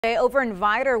Over in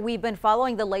Vidor, we've been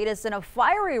following the latest in a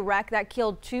fiery wreck that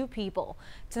killed 2 people.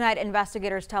 Tonight,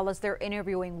 investigators tell us they're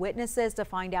interviewing witnesses to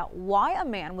find out why a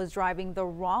man was driving the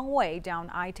wrong way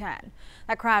down I-10.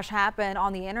 That crash happened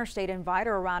on the Interstate in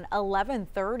Vidor around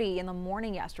 11:30 in the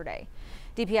morning yesterday.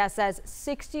 DPS says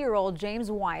 60-year-old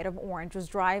James White of Orange was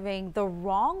driving the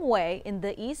wrong way in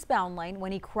the eastbound lane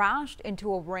when he crashed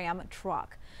into a Ram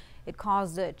truck. It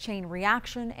caused a chain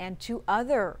reaction and 2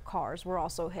 other cars were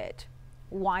also hit.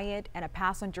 Wyatt and a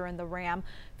passenger in the Ram,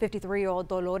 53-year-old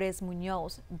Dolores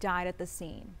Munoz, died at the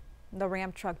scene. The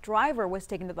Ram truck driver was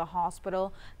taken to the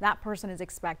hospital. That person is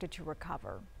expected to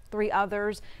recover. 3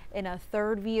 others in a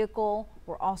 3rd vehicle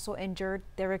were also injured.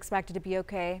 They're expected to be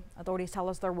okay. Authorities tell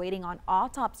us they're waiting on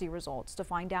autopsy results to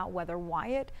find out whether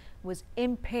Wyatt was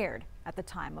impaired at the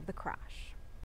time of the crash.